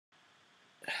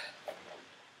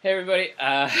Hey everybody,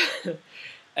 I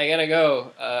gotta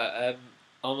go. I'm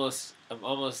almost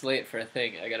late for a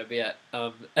thing I gotta be at.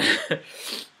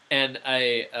 And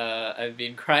I've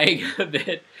been crying a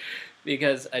bit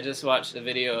because I just watched a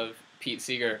video of Pete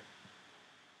Seeger,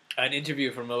 an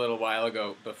interview from a little while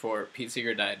ago before Pete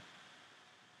Seeger died.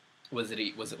 Was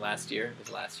it last year? It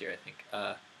was last year, I think.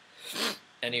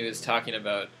 And he was talking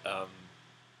about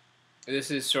this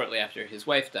is shortly after his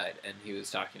wife died, and he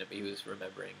was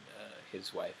remembering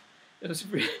his wife. It was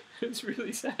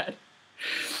really sad.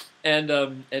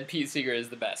 And Pete Seeger is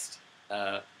the best.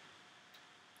 And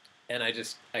I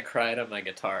cried on my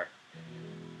guitar.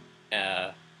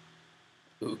 Uh,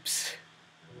 Oops.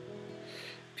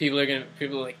 People are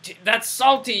like, that's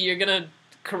salty. You're gonna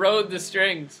corrode the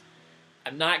strings.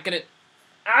 I'm not gonna.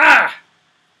 Ah,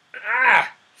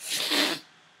 ah.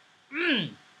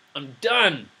 I'm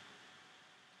done.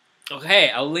 Okay,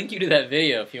 I'll link you to that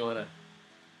video if you wanna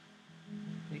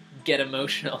get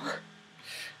emotional.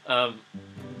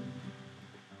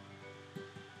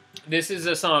 This is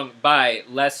a song by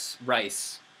Les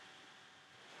Rice,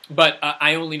 but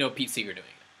I only know Pete Seeger doing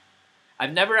it.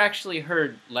 I've never actually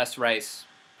heard Les Rice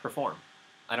perform.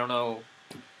 I don't know.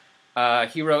 I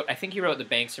think he wrote "The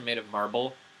Banks Are Made of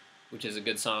Marble," which is a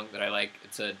good song that I like.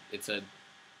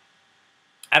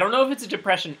 I don't know if it's a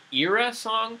Depression era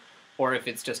song or if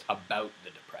it's just about the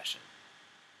Depression.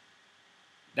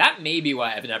 That may be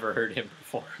why I've never heard him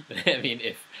perform. I mean,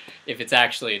 if it's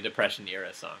actually a Depression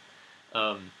era song.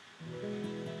 I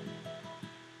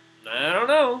don't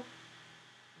know.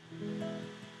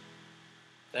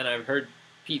 Then I've heard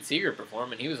Pete Seeger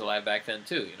perform, and he was alive back then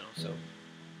too, you know. So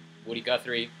Woody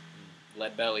Guthrie,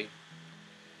 Lead Belly.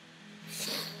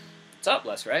 What's up,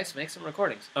 Les Rice? Make some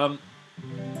recordings.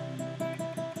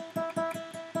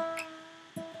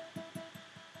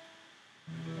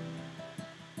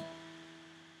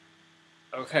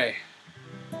 Okay.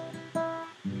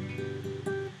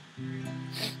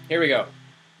 Here we go.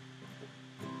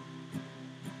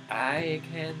 I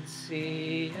can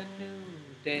see a new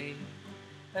day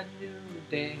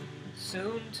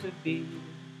soon to be,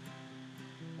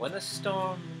 when the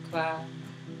storm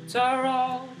clouds are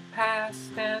all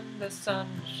past and the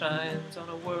sun shines on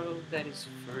a world that is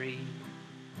free.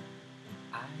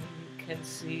 I can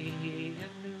see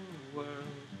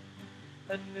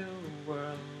a new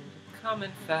world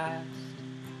coming fast,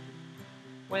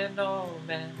 when all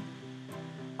men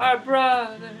are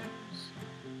brothers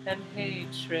and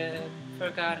hatred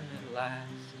forgotten at last.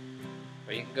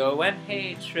 Or you can go when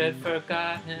hatred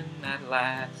forgotten at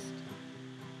last.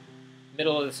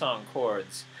 Middle of the song,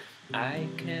 chords. I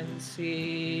can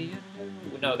see a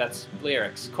new... No, that's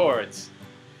lyrics. Chords.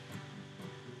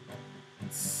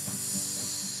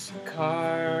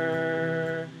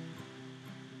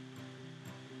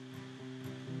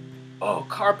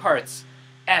 Car parts.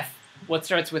 F. What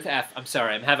starts with F? I'm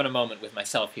sorry, I'm having a moment with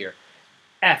myself here.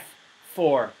 F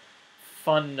for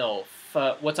funnel.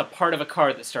 What's a part of a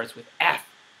car that starts with F?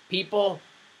 People,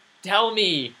 tell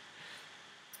me.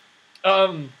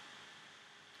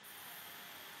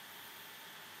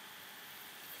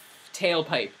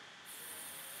 Tailpipe.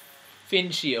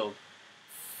 Finshield.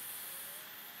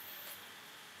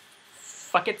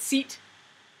 Bucket seat?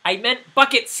 I meant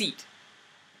bucket seat.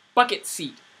 Bucket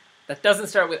seat. That doesn't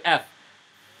start with F.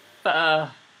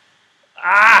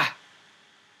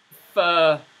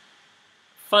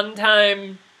 Fun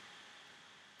time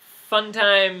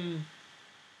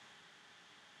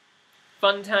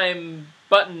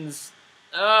buttons.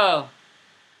 Oh,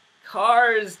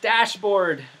 cars,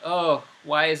 dashboard. Oh,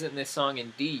 why isn't this song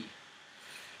in D?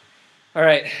 All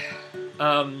right.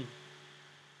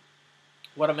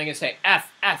 What am I gonna say? F.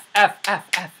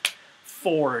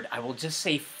 Ford. I will just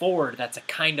say Ford. That's a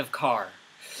kind of car.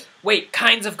 Wait,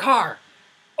 kinds of car.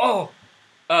 Oh,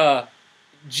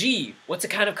 G. What's a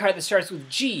kind of car that starts with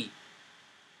G?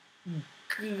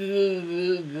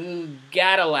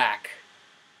 Cadillac.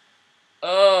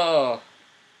 Oh.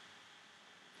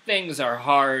 Things are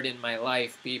hard in my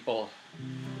life, people.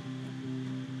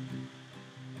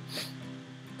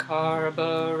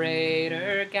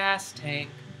 Carburetor, gas tank.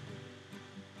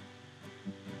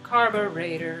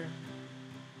 Carburetor.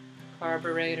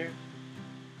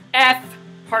 F.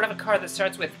 Part of a car that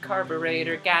starts with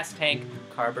carburetor, gas tank,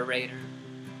 carburetor.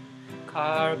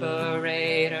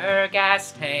 Carburetor,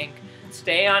 gas tank.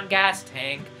 Stay on gas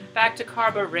tank. Back to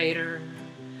carburetor.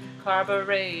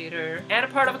 Carburetor. And a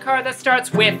part of a car that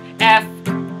starts with F.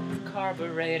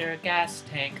 Carburetor, gas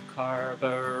tank,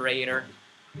 carburetor.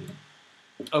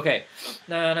 Okay.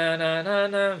 Na na na na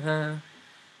na na.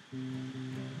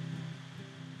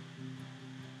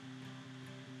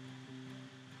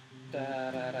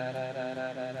 Da da da da da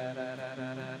da da.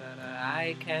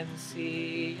 I can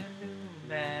see a new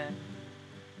man,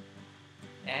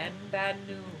 and that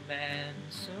new man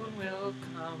soon will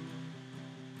come.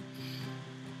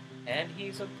 And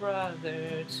he's a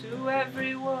brother to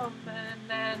every woman,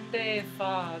 and a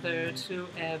father to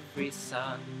every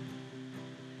son.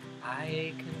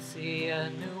 I can see a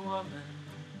new woman,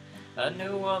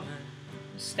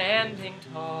 standing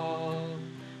tall,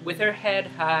 with her head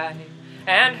high,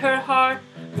 and her heart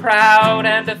proud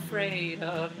and afraid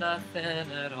of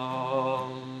nothing at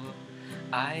all.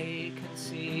 I can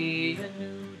see a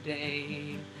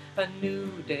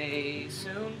new day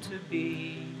soon to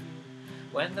be,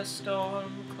 when the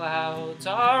storm clouds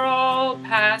are all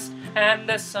past and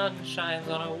the sun shines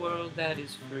on a world that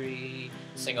is free.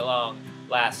 Sing along,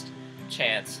 last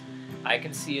chance. I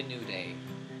can see a new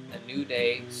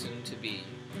day soon to be.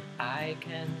 I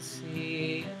can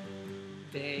see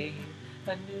a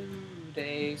new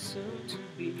day soon to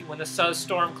be. When the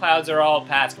storm clouds are all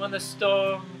past, when the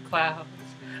storm clouds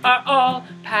are all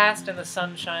past and the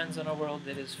sun shines on a world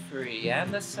that is free,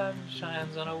 and the sun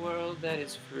shines on a world that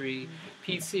is free.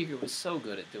 Pete Seeger was so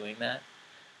good at doing that.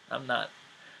 I'm not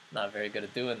very good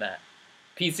at doing that.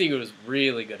 Pete Seeger was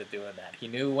really good at doing that. He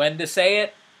knew when to say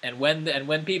it, and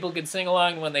when people could sing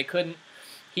along and when they couldn't.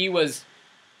 He was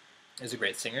a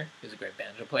great singer. He was a great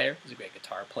banjo player. He was a great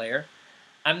guitar player.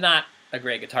 I'm not a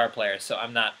great guitar player, so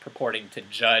I'm not purporting to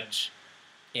judge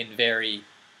in very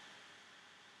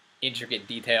intricate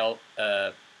detail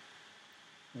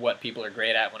what people are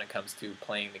great at when it comes to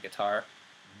playing the guitar.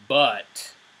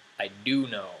 But I do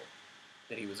know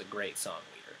that he was a great song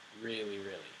leader. Really,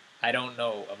 really. I don't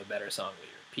know of a better song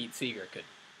leader. Pete Seeger could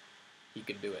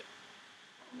do it.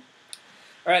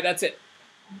 All right, that's it.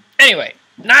 Anyway,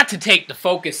 not to take the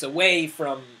focus away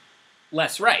from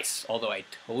Les Rice, although I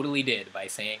totally did by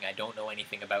saying I don't know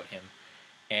anything about him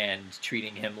and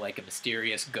treating him like a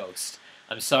mysterious ghost.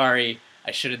 I'm sorry,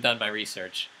 I should have done my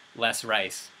research. Les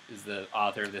Rice is the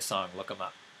author of this song. Look him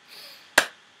up.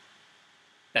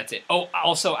 That's it. Oh,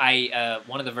 also,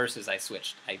 one of the verses I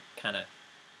switched. I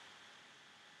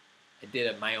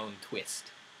did my own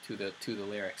twist to the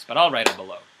lyrics, but I'll write it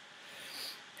below.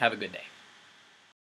 Have a good day.